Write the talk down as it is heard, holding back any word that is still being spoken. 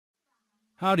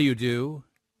How do you do?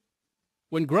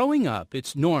 When growing up,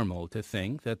 it's normal to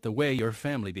think that the way your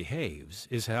family behaves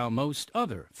is how most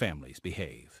other families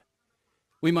behave.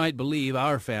 We might believe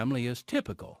our family is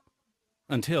typical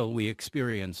until we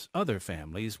experience other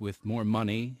families with more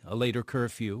money, a later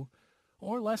curfew,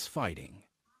 or less fighting.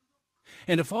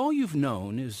 And if all you've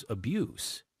known is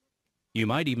abuse, you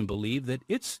might even believe that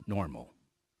it's normal,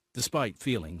 despite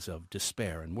feelings of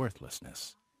despair and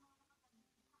worthlessness.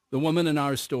 The woman in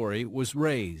our story was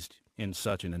raised in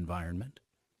such an environment.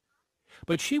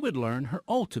 But she would learn her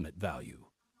ultimate value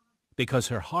because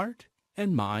her heart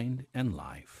and mind and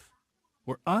life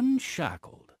were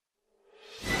unshackled.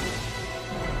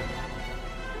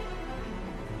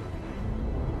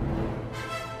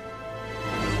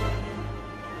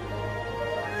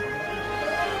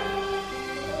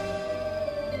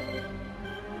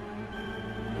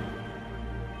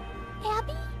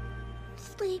 Abby? I'm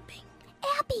sleeping.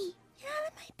 Abby, you're out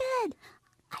of my bed.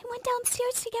 I went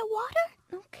downstairs to get water.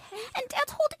 Okay. And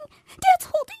Dad's holding... Dad's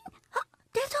holding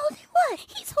what?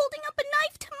 He's holding up a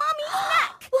knife to Mommy's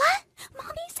neck. What?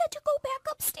 Mommy said to go back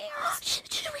upstairs.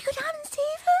 Should we go down and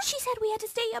save her? She said we had to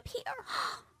stay up here.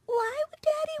 Why would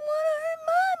Daddy want to hurt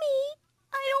Mommy?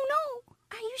 I don't know.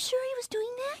 Are you sure he was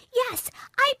doing that? Yes,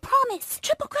 I promise.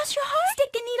 Triple cross your heart?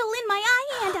 Stick a needle in my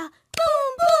eye and a boom,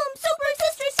 boom, super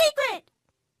sister secret.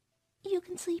 You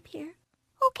can sleep here.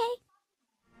 Okay.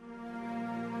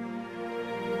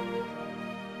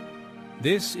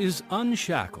 This is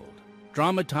Unshackled,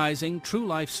 dramatizing true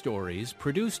life stories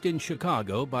produced in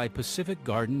Chicago by Pacific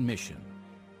Garden Mission.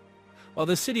 While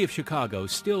the city of Chicago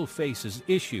still faces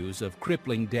issues of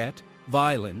crippling debt,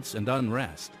 violence, and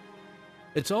unrest,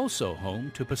 it's also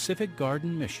home to Pacific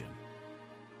Garden Mission.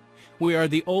 We are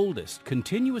the oldest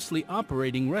continuously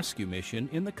operating rescue mission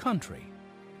in the country.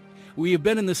 We have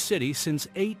been in the city since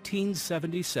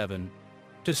 1877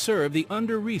 to serve the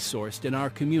under-resourced in our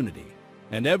community.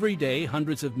 And every day,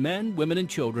 hundreds of men, women, and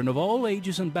children of all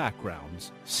ages and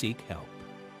backgrounds seek help.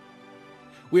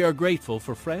 We are grateful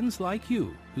for friends like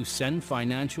you who send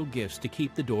financial gifts to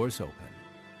keep the doors open.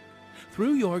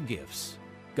 Through your gifts,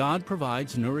 God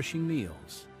provides nourishing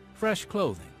meals, fresh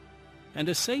clothing, and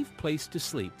a safe place to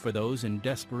sleep for those in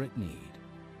desperate need.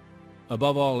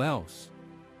 Above all else,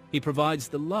 He provides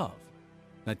the love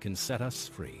that can set us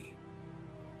free,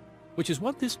 which is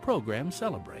what this program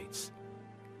celebrates.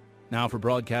 Now for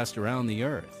broadcast around the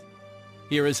earth,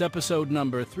 here is episode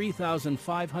number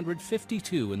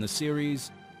 3552 in the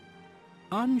series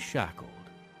Unshackled,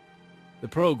 the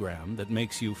program that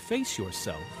makes you face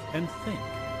yourself and think.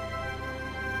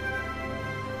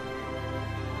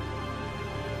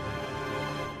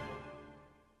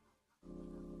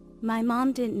 My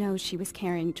mom didn't know she was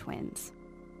carrying twins.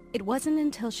 It wasn't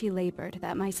until she labored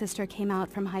that my sister came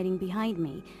out from hiding behind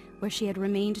me, where she had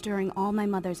remained during all my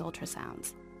mother's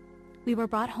ultrasounds. We were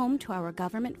brought home to our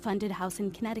government-funded house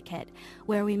in Connecticut,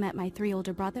 where we met my 3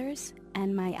 older brothers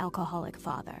and my alcoholic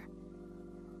father.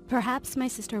 Perhaps my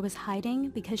sister was hiding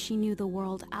because she knew the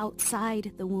world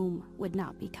outside the womb would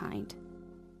not be kind.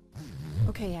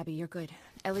 Okay, Abby, you're good.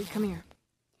 Ellie, come here.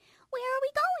 Where are we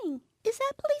going? Is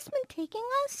that policeman taking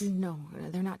us? No,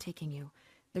 they're not taking you.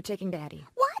 They're taking Daddy.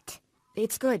 What?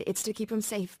 It's good. It's to keep him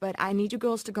safe, but I need you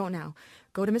girls to go now.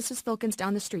 Go to Mrs. Filkins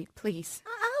down the street, please.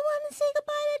 I want to say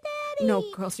goodbye to Daddy. No,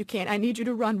 girls, you can't. I need you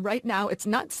to run right now. It's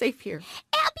not safe here.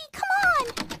 Abby, come on!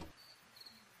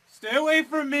 Stay away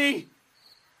from me!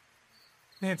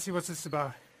 Nancy, what's this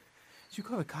about? Did you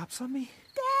call the cops on me?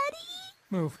 Daddy?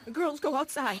 Move. Girls, go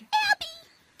outside. Abby!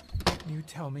 You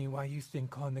tell me why you think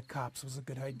calling the cops was a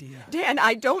good idea. Dan,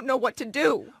 I don't know what to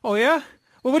do. Oh, yeah?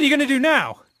 Well, what are you gonna do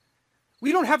now?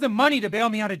 We don't have the money to bail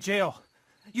me out of jail.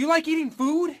 You like eating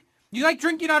food? You like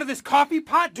drinking out of this coffee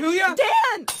pot, do you?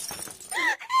 Dan!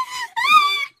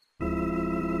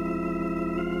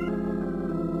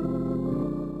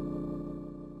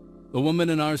 The woman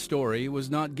in our story was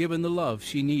not given the love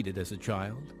she needed as a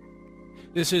child.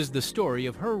 This is the story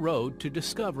of her road to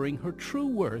discovering her true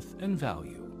worth and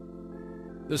value.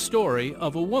 The story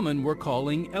of a woman we're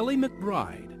calling Ellie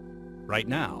Mcbride, right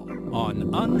now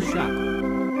on Unshackled.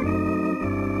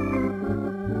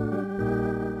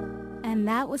 And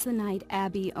that was the night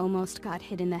Abby almost got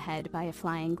hit in the head by a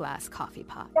flying glass coffee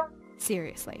pot.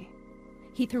 Seriously.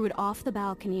 He threw it off the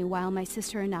balcony while my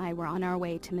sister and I were on our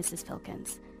way to Mrs.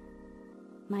 Filkins.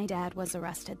 My dad was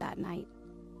arrested that night.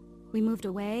 We moved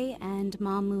away and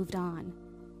Mom moved on.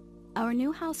 Our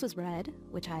new house was red,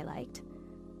 which I liked.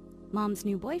 Mom's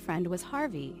new boyfriend was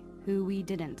Harvey, who we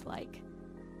didn't like.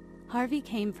 Harvey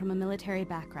came from a military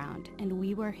background, and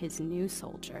we were his new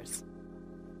soldiers.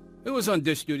 Who was on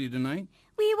dish duty tonight?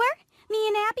 We were? Me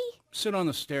and Abby? Sit on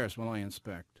the stairs while I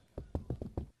inspect.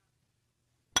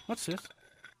 What's this?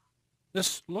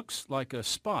 This looks like a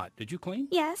spot. Did you clean?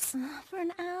 Yes. For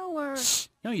an hour. Shh.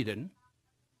 No, you didn't.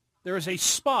 There is a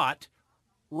spot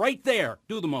right there.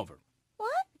 Do them over.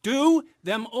 What? Do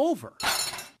them over. We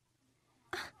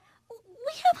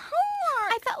have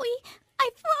homework. I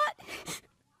thought...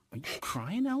 Are you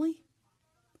crying, Ellie?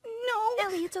 No.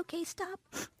 Ellie, it's okay. Stop.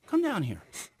 Come down here.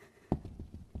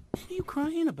 What are you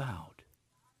crying about?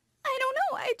 I don't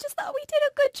know. I just thought we did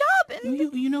a good job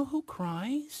and... You know who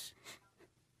cries?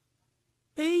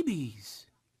 Babies.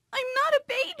 I'm not a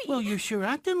baby. Well, you're sure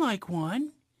acting like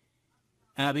one.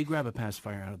 Abby, grab a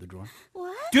pacifier out of the drawer.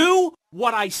 What? Do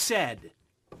what I said.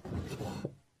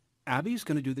 Abby's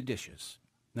going to do the dishes.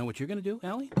 Know what you're going to do,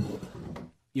 Ellie?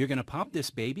 You're going to pop this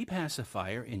baby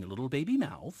pacifier in your little baby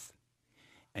mouth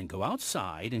and go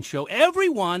outside and show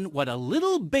everyone what a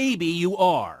little baby you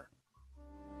are.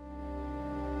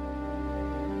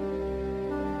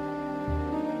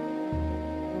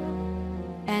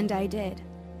 And I did.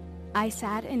 I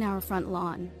sat in our front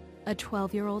lawn, a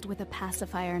 12-year-old with a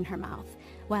pacifier in her mouth,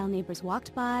 while neighbors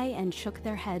walked by and shook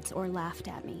their heads or laughed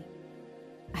at me.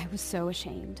 I was so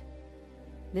ashamed.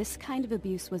 This kind of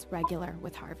abuse was regular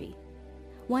with Harvey.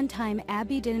 One time,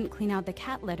 Abby didn't clean out the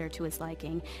cat litter to his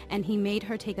liking, and he made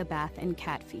her take a bath in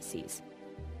cat feces.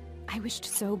 I wished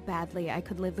so badly I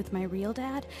could live with my real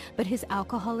dad, but his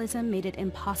alcoholism made it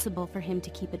impossible for him to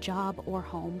keep a job or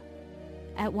home.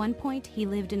 At one point, he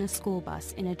lived in a school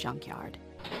bus in a junkyard.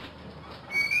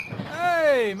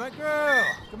 Hey, my girl.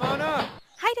 Come on up.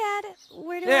 Hi, Dad.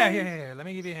 Where do Yeah. Let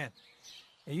me give you a hand.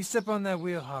 Yeah, you step on that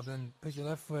wheel hub and put your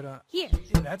left foot on. Here.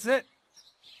 Yeah, that's it.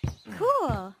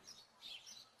 Cool.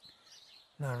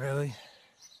 Not really.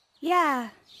 Yeah.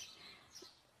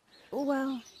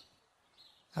 Well,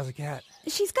 How's the cat?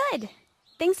 she's good.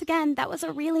 Thanks again. That was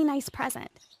a really nice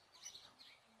present.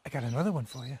 I got another one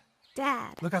for you.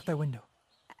 Dad, Look out that window.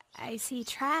 I see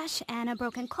trash and a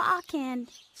broken clock and...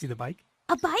 See the bike?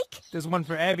 A bike? There's one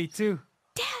for Abby, too.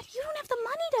 Dad, you don't have the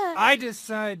money to... I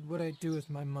decide what I do with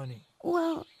my money.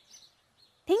 Well,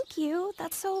 thank you.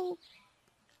 That's so...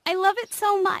 I love it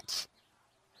so much.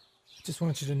 I just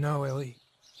want you to know, Ellie.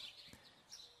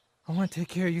 I want to take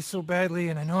care of you so badly,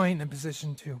 and I know I ain't in a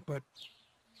position to, but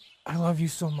I love you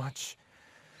so much.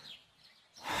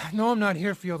 I know I'm not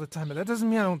here for you all the time, but that doesn't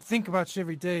mean I don't think about you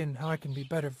every day and how I can be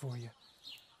better for you.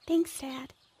 Thanks,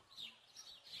 Dad.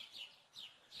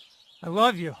 I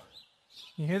love you.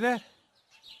 You hear that?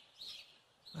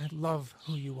 I love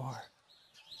who you are.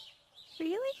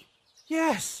 Really?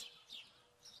 Yes!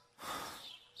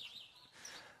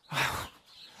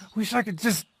 Wish I could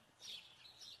just...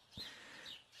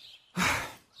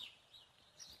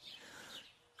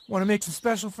 Want to make some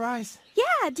special fries?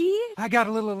 Yeah, do you? I got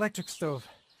a little electric stove.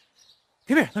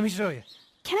 Come here, let me show you.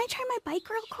 Can I try my bike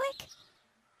real quick?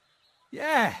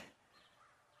 Yeah.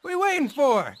 What are you waiting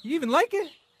for? You even like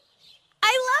it?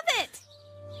 I love it!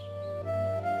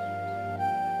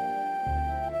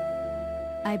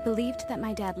 I believed that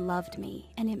my dad loved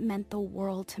me, and it meant the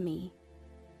world to me.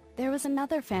 There was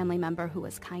another family member who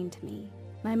was kind to me.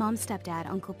 My mom's stepdad,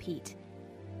 Uncle Pete.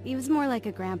 He was more like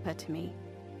a grandpa to me,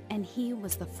 and he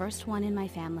was the first one in my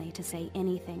family to say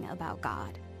anything about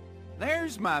God.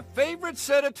 There's my favorite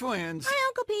set of twins. Hi,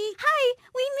 Uncle P. Hi,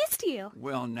 we missed you.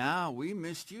 Well, now, we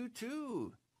missed you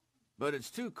too. But it's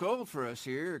too cold for us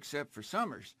here, except for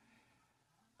summers.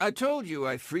 I told you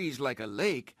I freeze like a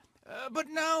lake. But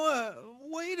now,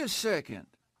 wait a second.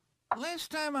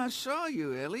 Last time I saw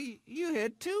you, Ellie, you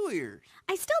had 2 ears.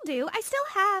 I still do. I still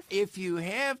have... If you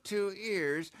have 2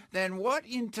 ears, then what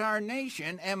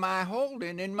incarnation am I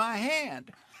holding in my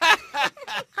hand?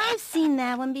 I've seen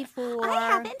that one before. I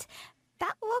haven't.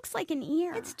 That looks like an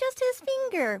ear. It's just his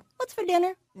finger. What's for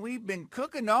dinner? We've been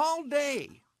cooking all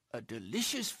day. A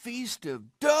delicious feast of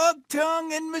dog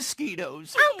tongue and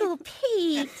mosquitoes. Uncle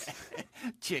Pete.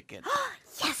 Chicken.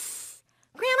 Yes.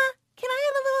 Grandma, can I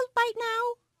have a little bite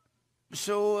now?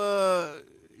 So,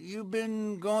 you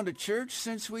been going to church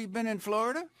since we've been in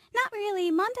Florida? Not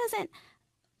really. Mom doesn't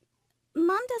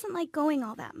like going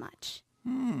all that much.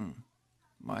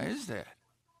 Why is that?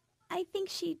 I think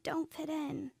she don't fit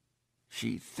in.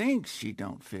 She thinks she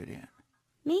don't fit in.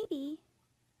 Maybe.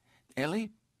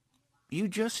 Ellie, you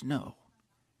just know,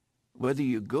 whether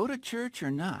you go to church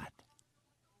or not,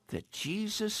 that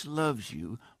Jesus loves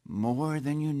you more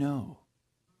than you know.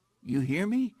 You hear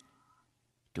me?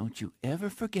 Don't you ever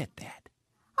forget that.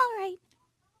 All right.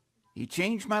 He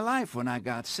changed my life when I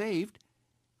got saved.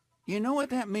 You know what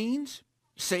that means?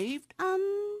 Saved?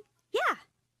 Yeah.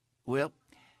 Well,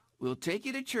 we'll take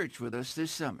you to church with us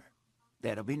this summer.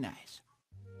 That'll be nice.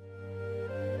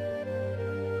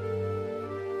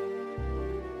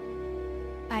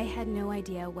 I had no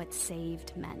idea what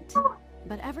saved meant,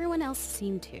 but everyone else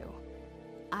seemed to.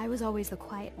 I was always the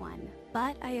quiet one,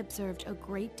 but I observed a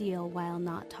great deal while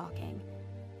not talking.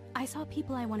 I saw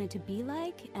people I wanted to be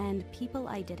like and people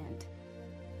I didn't.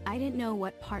 I didn't know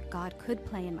what part God could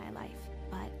play in my life,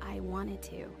 but I wanted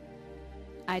to.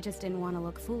 I just didn't want to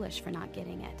look foolish for not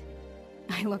getting it.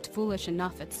 I looked foolish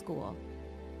enough at school.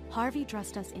 Harvey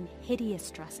dressed us in hideous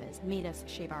dresses, made us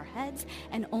shave our heads,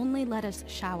 and only let us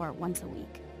shower once a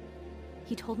week.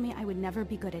 He told me I would never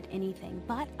be good at anything,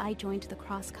 but I joined the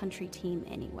cross-country team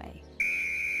anyway.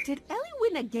 Did Ellie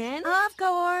win again? Of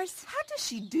course. How does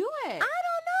she do it? I don't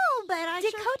know, but I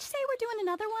Did sure... Coach say we're doing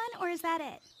another one, or is that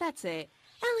it? That's it.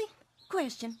 Ellie,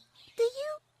 question. Do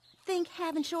you think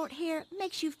having short hair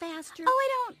makes you faster? Oh, I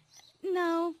don't...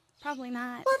 No, probably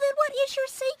not. Well, then what is your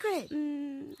secret?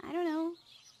 I don't know.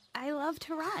 I love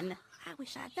to run. I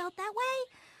wish I felt that way.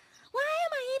 Why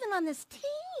am I even on this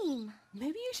team?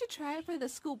 Maybe you should try it for the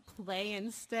school play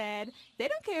instead. They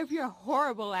don't care if you're a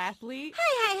horrible athlete.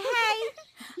 Hey!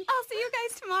 I'll see you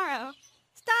guys tomorrow.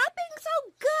 Stop being so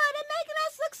good and making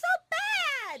us look so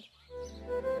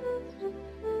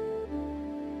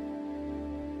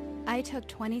bad! I took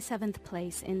 27th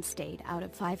place in state out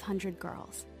of 500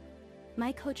 girls.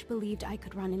 My coach believed I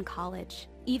could run in college,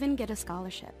 even get a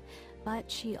scholarship,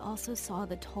 but she also saw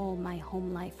the toll my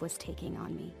home life was taking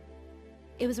on me.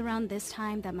 It was around this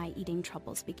time that my eating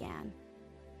troubles began.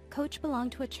 Coach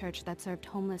belonged to a church that served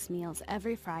homeless meals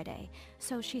every Friday,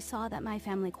 so she saw that my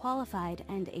family qualified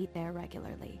and ate there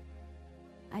regularly.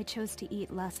 I chose to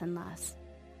eat less and less.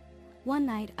 One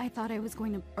night, I thought I was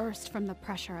going to burst from the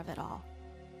pressure of it all.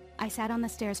 I sat on the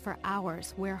stairs for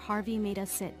hours where Harvey made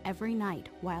us sit every night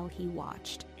while he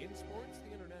watched. In sports,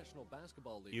 the International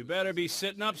Basketball League. You better be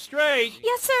sitting up straight.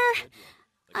 Yes, sir.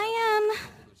 I am.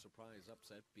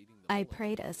 I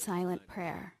prayed a silent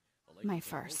prayer, my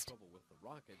first.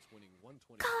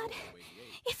 God,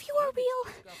 if you are real,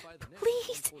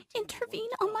 please intervene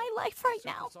on my life right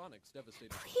now.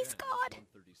 Please, God.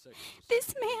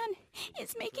 This man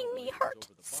is making me hurt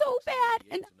so bad,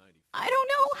 and I don't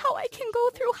know how I can go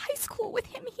through high school with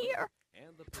him here.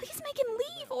 Please make him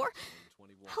leave or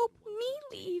help me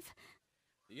leave.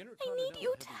 I need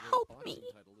you to help me.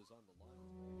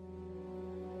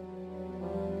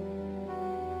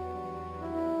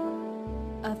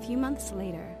 A few months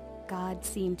later, God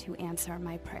seemed to answer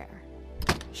my prayer.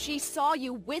 She saw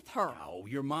you with her. Oh,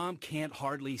 your mom can't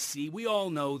hardly see. We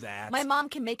all know that. My mom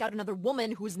can make out another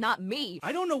woman who's not me.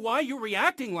 I don't know why you're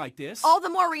reacting like this. All the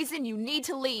more reason you need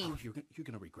to leave. Oh, you're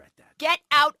gonna regret that. Get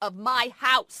out of my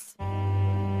house.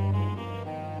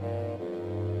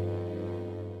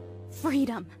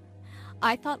 Freedom.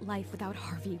 I thought life without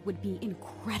Harvey would be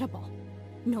incredible.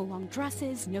 No long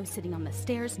dresses, no sitting on the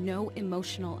stairs, no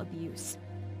emotional abuse.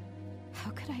 How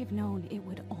could I have known it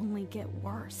would only get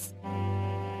worse?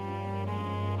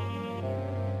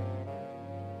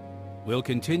 We'll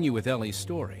continue with Ellie's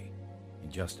story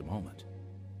in just a moment.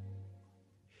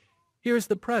 Here's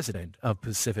the president of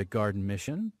Pacific Garden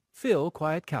Mission, Phil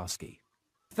Kwiatkowski.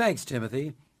 Thanks,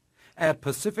 Timothy. At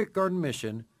Pacific Garden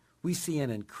Mission, we see an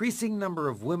increasing number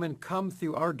of women come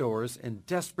through our doors in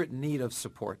desperate need of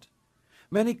support.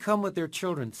 Many come with their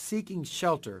children seeking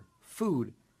shelter,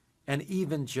 food, and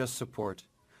even just support.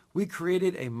 We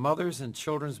created a mothers and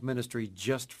children's ministry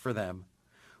just for them.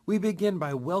 We begin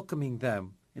by welcoming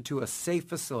them into a safe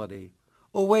facility,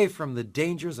 away from the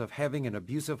dangers of having an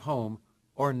abusive home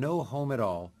or no home at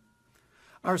all.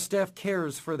 Our staff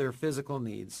cares for their physical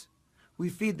needs. We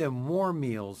feed them warm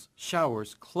meals,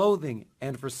 showers, clothing,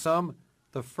 and for some,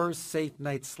 the first safe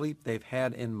night's sleep they've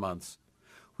had in months.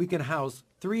 We can house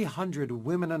 300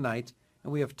 women a night,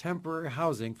 and we have temporary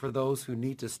housing for those who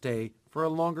need to stay for a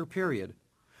longer period.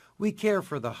 We care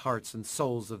for the hearts and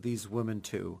souls of these women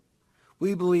too.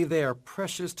 We believe they are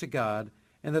precious to God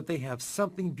and that they have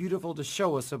something beautiful to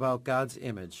show us about God's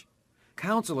image.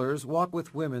 Counselors walk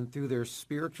with women through their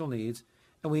spiritual needs,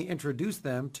 and we introduce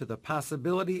them to the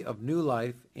possibility of new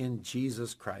life in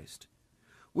Jesus Christ.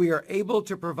 We are able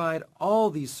to provide all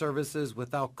these services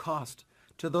without cost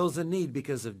to those in need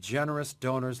because of generous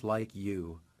donors like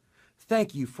you.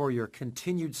 Thank you for your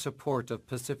continued support of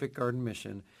Pacific Garden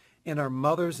Mission and our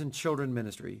Mothers and Children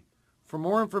Ministry. For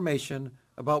more information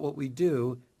about what we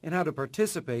do and how to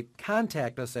participate,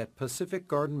 contact us at Pacific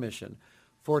Garden Mission,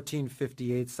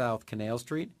 1458 South Canal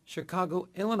Street, Chicago,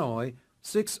 Illinois,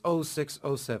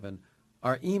 60607.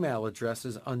 Our email address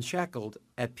is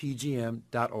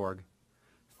unshackled@pgm.org.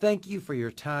 Thank you for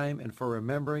your time and for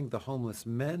remembering the homeless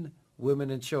men, women,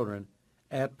 and children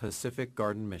at Pacific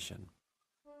Garden Mission.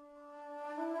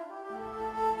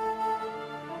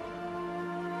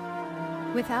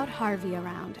 Without Harvey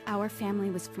around, our family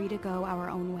was free to go our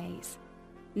own ways.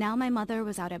 Now my mother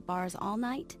was out at bars all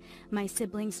night, my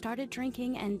siblings started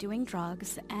drinking and doing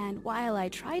drugs, and while I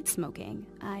tried smoking,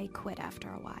 I quit after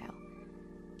a while.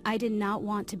 I did not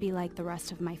want to be like the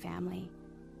rest of my family.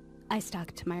 I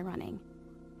stuck to my running.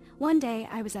 One day,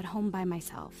 I was at home by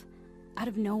myself. Out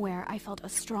of nowhere, I felt a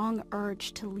strong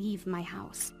urge to leave my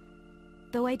house.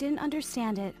 Though I didn't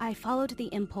understand it, I followed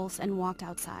the impulse and walked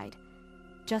outside.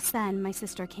 Just then, my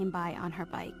sister came by on her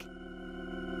bike. Ellie,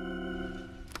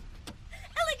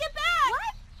 get back!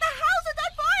 What? The house is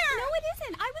on fire! No, it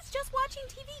isn't. I was just watching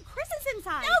TV. Chris is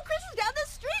inside. No, Chris is down the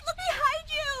street. Look behind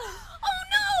you. Oh,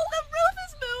 no! The roof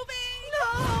is moving. No!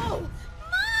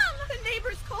 Mom! The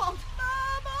neighbors called.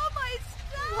 Mom, oh my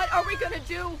stuff! What are we gonna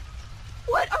do?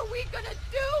 What are we gonna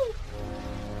do?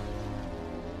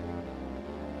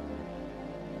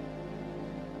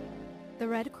 The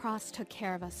Red Cross took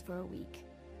care of us for a week.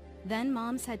 Then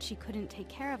Mom said she couldn't take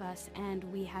care of us and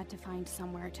we had to find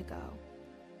somewhere to go.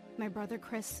 My brother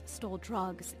Chris stole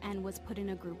drugs and was put in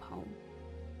a group home.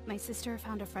 My sister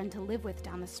found a friend to live with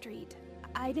down the street.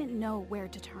 I didn't know where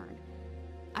to turn.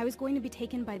 I was going to be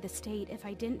taken by the state if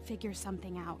I didn't figure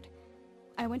something out.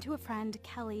 I went to a friend,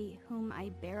 Kelly, whom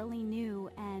I barely knew,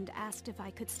 and asked if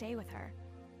I could stay with her.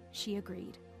 She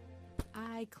agreed.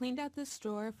 I cleaned out this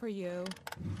drawer for you.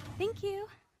 Thank you.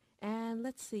 And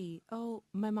let's see. Oh,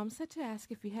 my mom said to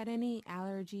ask if you had any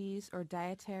allergies or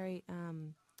dietary,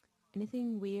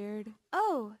 anything weird.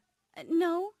 Oh,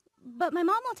 no, but my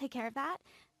mom will take care of that.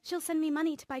 She'll send me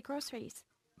money to buy groceries.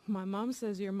 My mom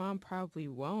says your mom probably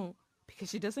won't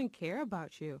because she doesn't care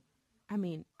about you. I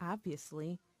mean,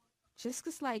 obviously. Just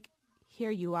 'cause, like, here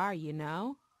you are, you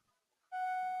know?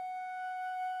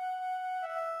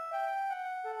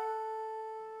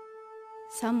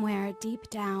 Somewhere deep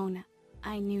down,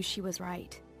 I knew she was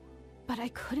right. But I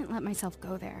couldn't let myself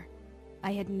go there.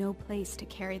 I had no place to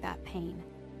carry that pain.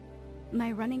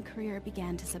 My running career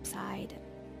began to subside.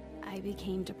 I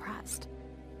became depressed.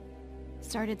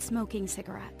 Started smoking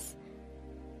cigarettes.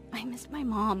 I missed my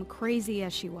mom, crazy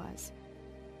as she was.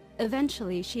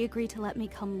 Eventually, she agreed to let me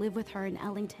come live with her in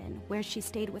Ellington, where she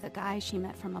stayed with a guy she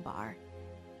met from a bar.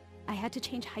 I had to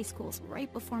change high schools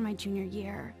right before my junior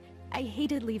year. I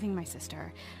hated leaving my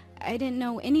sister. I didn't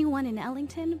know anyone in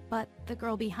Ellington, but the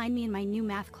girl behind me in my new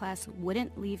math class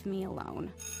wouldn't leave me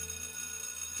alone.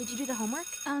 Did you do the homework?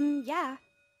 Yeah.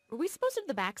 Were we supposed to do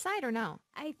the backside or no?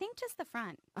 I think just the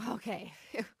front. Okay.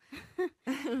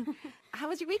 How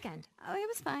was your weekend? Oh, it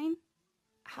was fine.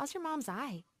 How's your mom's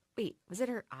eye? Wait, was it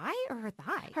her eye or her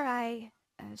thigh? Her eye.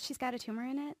 She's got a tumor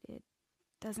in it. It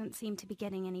doesn't seem to be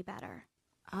getting any better.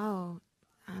 Oh,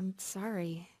 I'm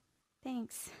sorry.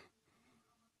 Thanks.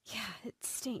 Yeah, it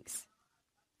stinks.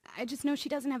 I just know she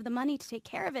doesn't have the money to take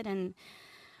care of it and...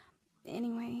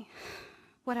 Anyway,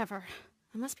 whatever.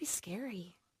 It must be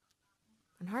scary.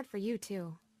 And hard for you,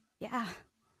 too. Yeah.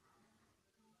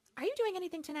 Are you doing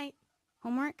anything tonight?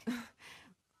 Homework?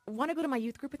 Want to go to my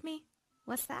youth group with me?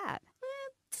 What's that?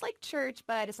 It's like church,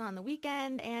 but it's on the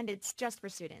weekend, and it's just for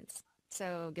students.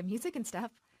 So, good music and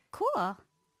stuff. Cool.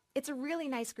 It's a really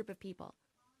nice group of people.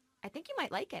 I think you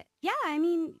might like it. Yeah,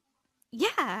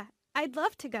 yeah, I'd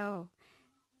love to go.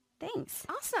 Thanks.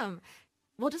 Awesome.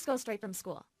 We'll just go straight from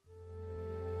school.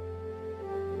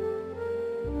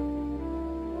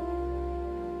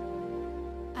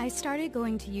 I started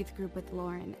going to youth group with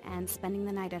Lauren and spending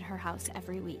the night at her house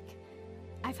every week.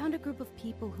 I found a group of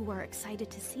people who were excited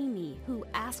to see me, who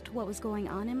asked what was going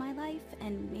on in my life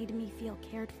and made me feel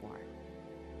cared for.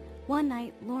 One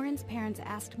night, Lauren's parents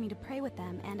asked me to pray with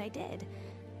them, and I did,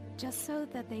 just so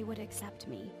that they would accept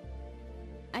me.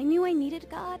 I knew I needed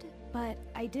God, but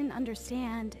I didn't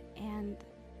understand, and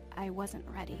I wasn't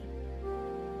ready.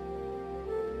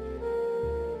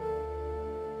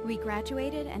 We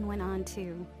graduated and went on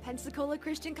to Pensacola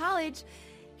Christian College.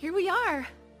 Here we are.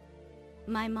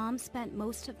 My mom spent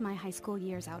most of my high school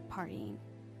years out partying.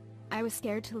 I was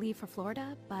scared to leave for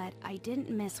Florida, but I didn't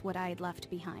miss what I had left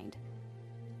behind.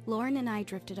 Lauren and I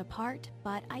drifted apart,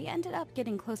 but I ended up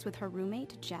getting close with her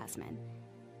roommate, Jasmine.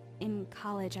 In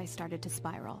college, I started to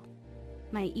spiral.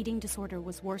 My eating disorder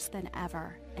was worse than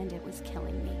ever, and it was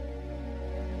killing me.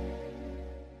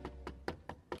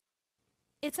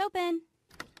 It's open.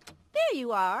 There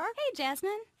you are. Hey,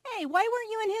 Jasmine. Hey, why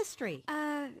weren't you in history?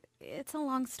 It's a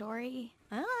long story.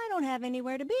 Well, I don't have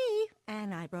anywhere to be,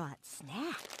 and I brought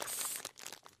snacks.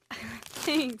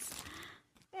 Thanks.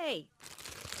 Hey,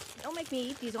 don't make me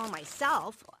eat these all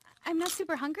myself. I'm not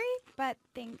super hungry, but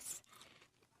thanks.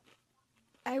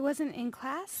 I wasn't in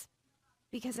class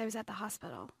because I was at the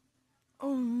hospital.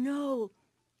 Oh, no.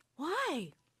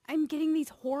 Why? I'm getting these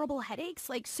horrible headaches,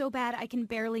 like so bad I can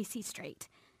barely see straight.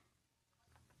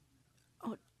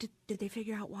 Oh, did they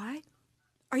figure out why?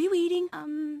 Are you eating?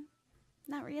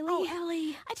 Not really. Oh,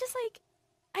 Ellie.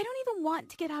 I don't even want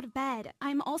to get out of bed.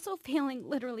 I'm also failing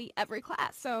literally every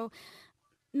class, so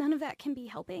none of that can be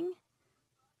helping.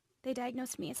 They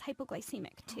diagnosed me as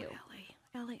hypoglycemic, too.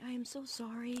 Oh, Ellie, I am so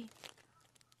sorry.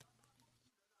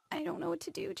 I don't know what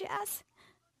to do, Jazz.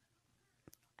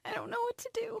 I don't know what to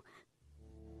do.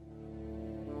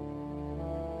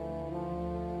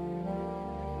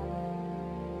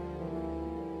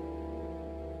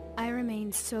 I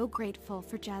remain so grateful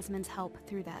for Jasmine's help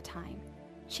through that time.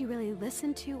 She really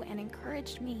listened to and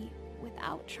encouraged me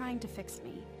without trying to fix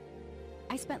me.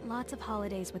 I spent lots of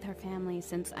holidays with her family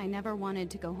since I never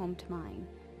wanted to go home to mine.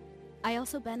 I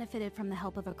also benefited from the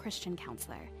help of a Christian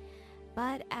counselor.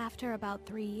 But after about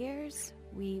 3 years,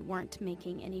 we weren't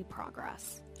making any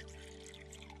progress.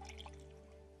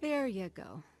 There you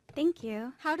go. Thank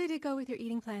you. How did it go with your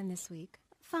eating plan this week?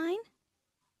 Fine.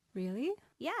 Really?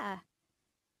 Yeah.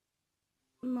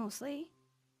 Mostly.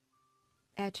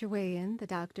 At your weigh-in, the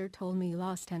doctor told me you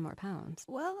lost 10 more pounds.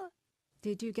 Well,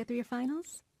 did you get through your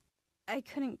finals? I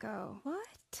couldn't go.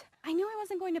 What? I knew I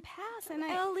wasn't going to pass, and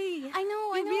Ellie! I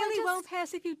know, you really won't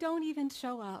pass if you don't even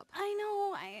show up. I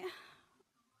know,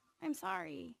 I'm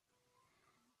sorry.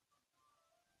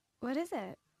 What is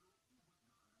it?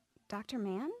 Dr.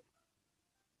 Mann?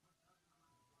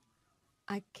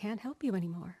 I can't help you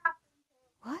anymore.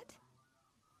 What?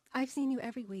 I've seen you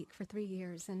every week for 3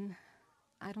 years, and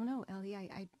I don't know, Ellie.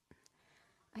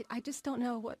 I just don't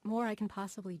know what more I can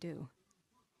possibly do.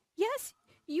 Yes,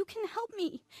 you can help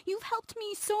me. You've helped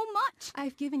me so much.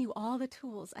 I've given you all the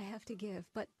tools I have to give,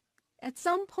 but at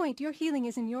some point your healing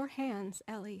is in your hands,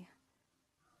 Ellie.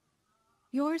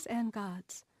 Yours and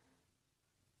God's.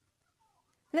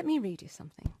 Let me read you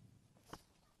something.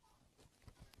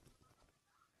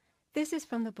 This is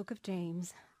from the book of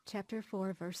James, chapter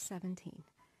 4, verse 17.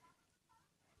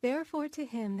 Therefore to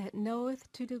him that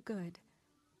knoweth to do good,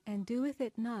 and doeth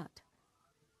it not,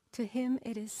 to him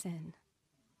it is sin.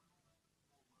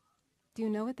 Do you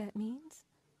know what that means?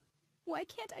 Why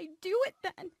can't I do it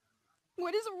then?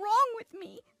 What is wrong with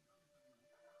me?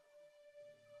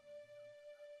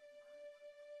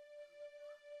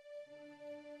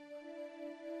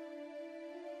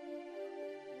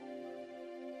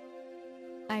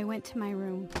 I went to my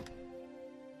room.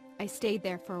 I stayed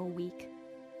there for a week.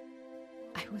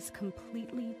 I was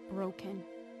completely broken.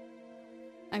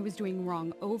 I was doing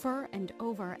wrong over and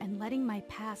over and letting my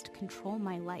past control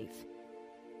my life.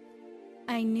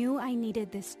 I knew I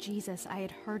needed this Jesus I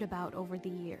had heard about over the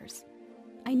years.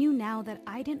 I knew now that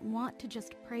I didn't want to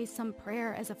just pray some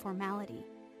prayer as a formality.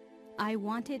 I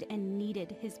wanted and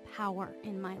needed his power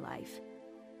in my life.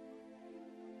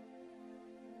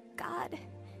 God,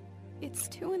 it's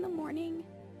 2 a.m.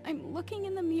 I'm looking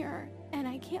in the mirror and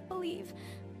I can't believe,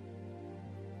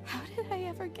 how did I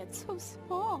ever get so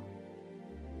small?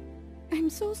 I'm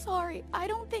so sorry. I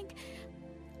don't think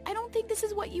this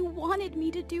is what you wanted me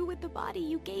to do with the body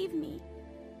you gave me.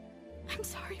 I'm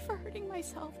sorry for hurting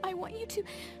myself. I want you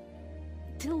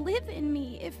to live in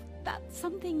me if that's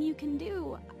something you can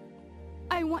do.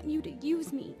 I want you to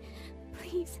use me.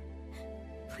 Please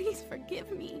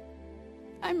forgive me.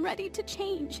 I'm ready to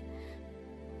change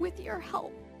with your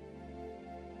help.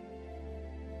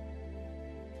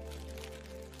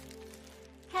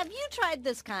 Have you tried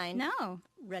this kind? No.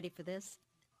 Ready for this?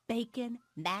 Bacon,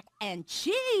 mac, and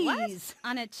cheese. What?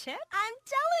 On a chip? I'm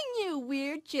telling you,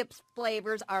 weird chips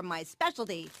flavors are my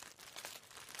specialty.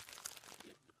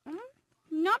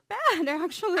 Not bad,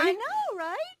 actually. I know,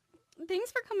 right?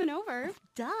 Thanks for coming over.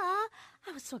 Duh.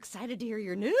 I was so excited to hear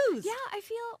your news. Yeah, I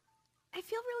feel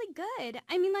really good.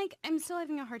 I mean, like, I'm still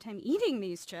having a hard time eating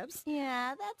these chips.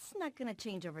 Yeah, that's not gonna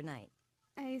change overnight.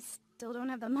 I still don't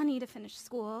have the money to finish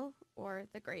school or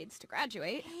the grades to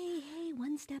graduate. Hey,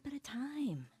 one step at a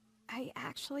time. I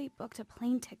actually booked a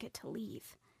plane ticket to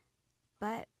leave.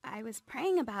 But I was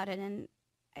praying about it and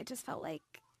I just felt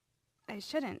like I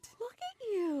shouldn't. Look at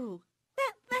you.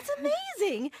 That's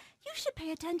amazing. You should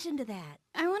pay attention to that.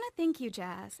 I want to thank you,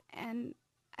 Jazz, and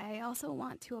I also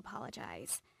want to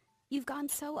apologize. You've gone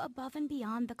so above and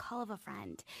beyond the call of a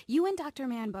friend. You and Dr.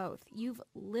 Mann both. You've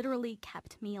literally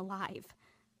kept me alive.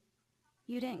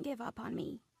 You didn't give up on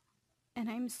me. And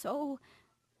I'm so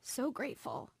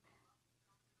grateful.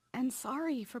 And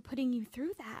sorry for putting you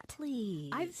through that.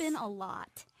 Please. I've been a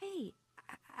lot. Hey,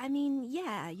 I mean,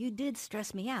 yeah, you did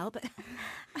stress me out,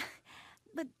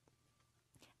 but...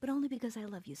 but only because I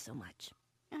love you so much.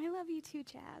 I love you too,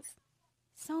 Jazz.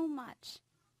 So much.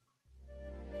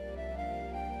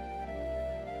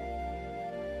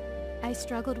 I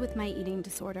struggled with my eating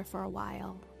disorder for a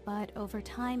while, but over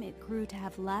time it grew to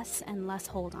have less and less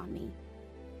hold on me.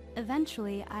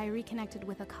 Eventually, I reconnected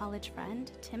with a college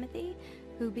friend, Timothy,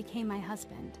 who became my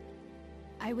husband.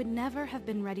 I would never have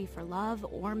been ready for love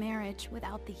or marriage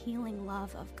without the healing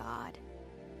love of God.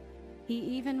 He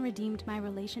even redeemed my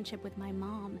relationship with my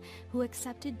mom, who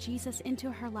accepted Jesus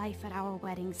into her life at our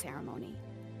wedding ceremony.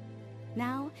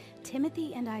 Now,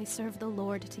 Timothy and I serve the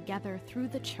Lord together through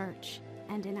the church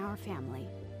and in our family.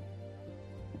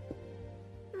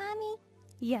 Mommy,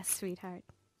 Yes, sweetheart.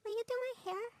 will you do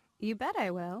my hair? You bet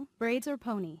I will. Braids or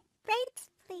pony? Braids,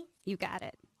 please. You got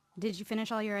it. Did you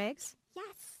finish all your eggs?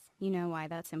 Yes. You know why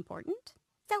that's important?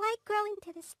 So I grow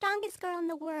into the strongest girl in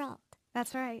the world.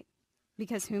 That's right.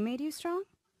 Because who made you strong?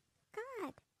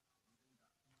 God.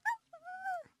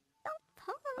 Don't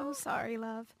pull. Oh, sorry,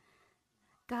 love.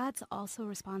 God's also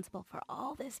responsible for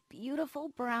all this beautiful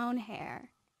brown hair.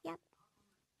 Yep.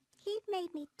 He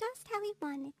made me just how he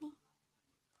wanted me.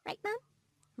 Right, Mom?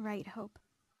 Right, Hope.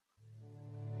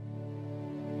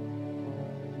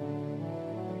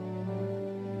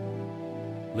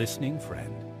 Listening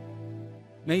friend,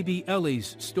 maybe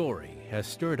Ellie's story has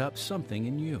stirred up something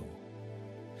in you.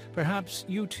 Perhaps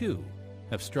you too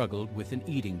have struggled with an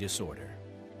eating disorder,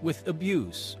 with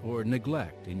abuse or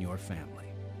neglect in your family.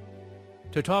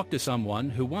 To talk to someone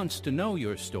who wants to know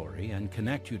your story and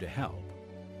connect you to help,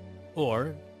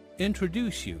 or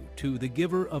introduce you to the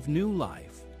giver of new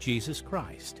life, Jesus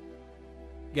Christ,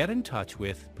 get in touch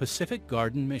with Pacific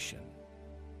Garden Mission,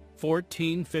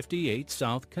 1458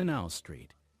 South Canal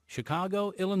Street,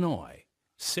 Chicago, Illinois,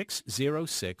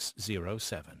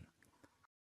 60607.